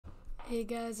Hey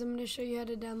guys, I'm going to show you how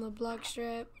to download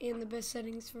bloxstrap and the best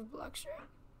settings for bloxstrap.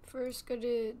 First, go to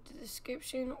the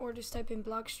description or just type in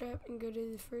bloxstrap and go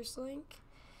to the first link.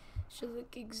 It should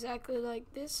look exactly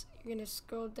like this. You're going to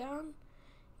scroll down.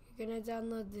 You're going to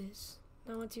download this.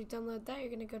 Now once you download that, you're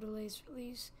going to go to latest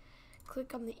release.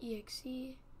 Click on the exe.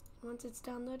 And once it's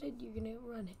downloaded, you're going to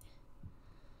run it.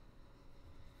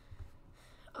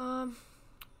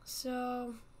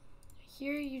 So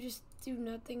here you just do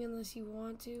nothing unless you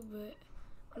want to, but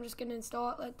I'm just gonna install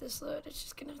it, let this load. It's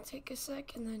just gonna take a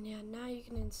sec, and then yeah, now you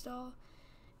can install.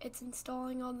 It's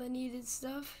installing all the needed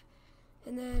stuff,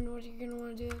 and then what you're gonna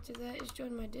want to do after that is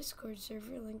join my Discord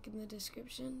server, link in the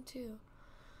description too.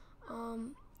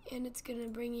 And it's gonna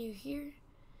bring you here.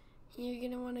 You're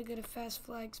gonna want to go to Fast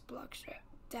Flags bloxstrap,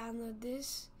 download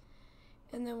this,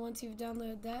 and then once you've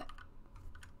downloaded that,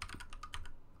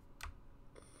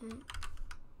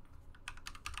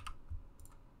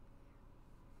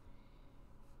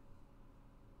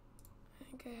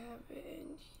 I have it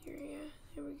in here, yeah,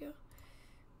 there we go.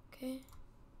 Okay.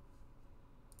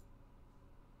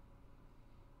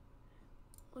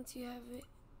 Once you have it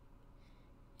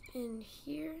in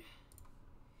here,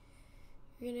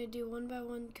 you're gonna do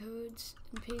 1x1 codes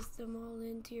and paste them all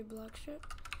into your bloxstrap.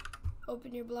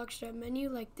 Open your bloxstrap menu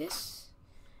like this,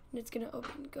 and it's gonna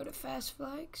open. Go to Fast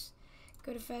Flags,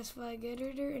 go to Fast Flag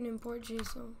Editor, and import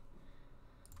JSON.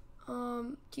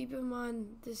 Keep in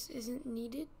mind this isn't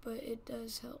needed, but it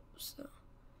does help. So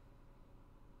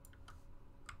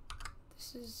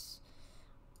this is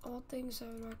all things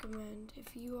I would recommend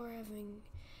if you are having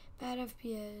bad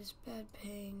FPS, bad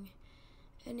ping,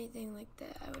 anything like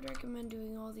that. I would recommend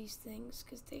doing all these things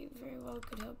because they very well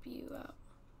could help you out.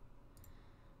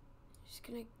 Just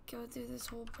gonna go through this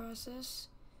whole process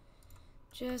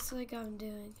just like I'm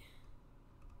doing.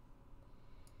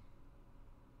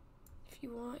 If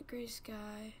you want gray sky,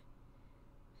 I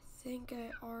think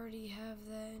I already have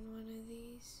that in one of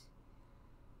these.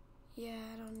 Yeah,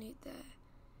 I don't need that.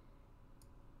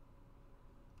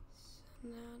 So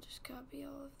now just copy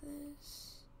all of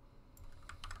this.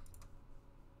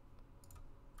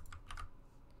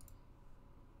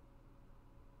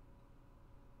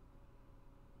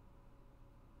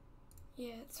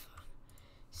 Yeah, it's fine.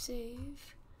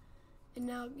 Save. And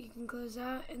now you can close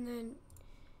out, and then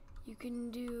you can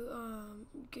do,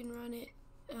 you can run it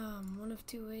one of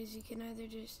two ways. You can either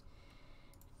just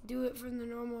do it from the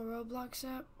normal Roblox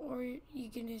app, or you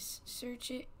can just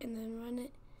search it and then run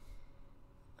it.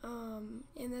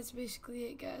 And that's basically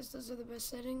it, guys. Those are the best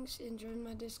settings. And join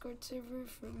my Discord server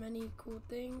for many cool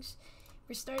things.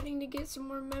 We're starting to get some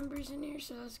more members in here,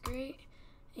 so that's great.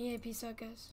 And yeah, peace out, guys.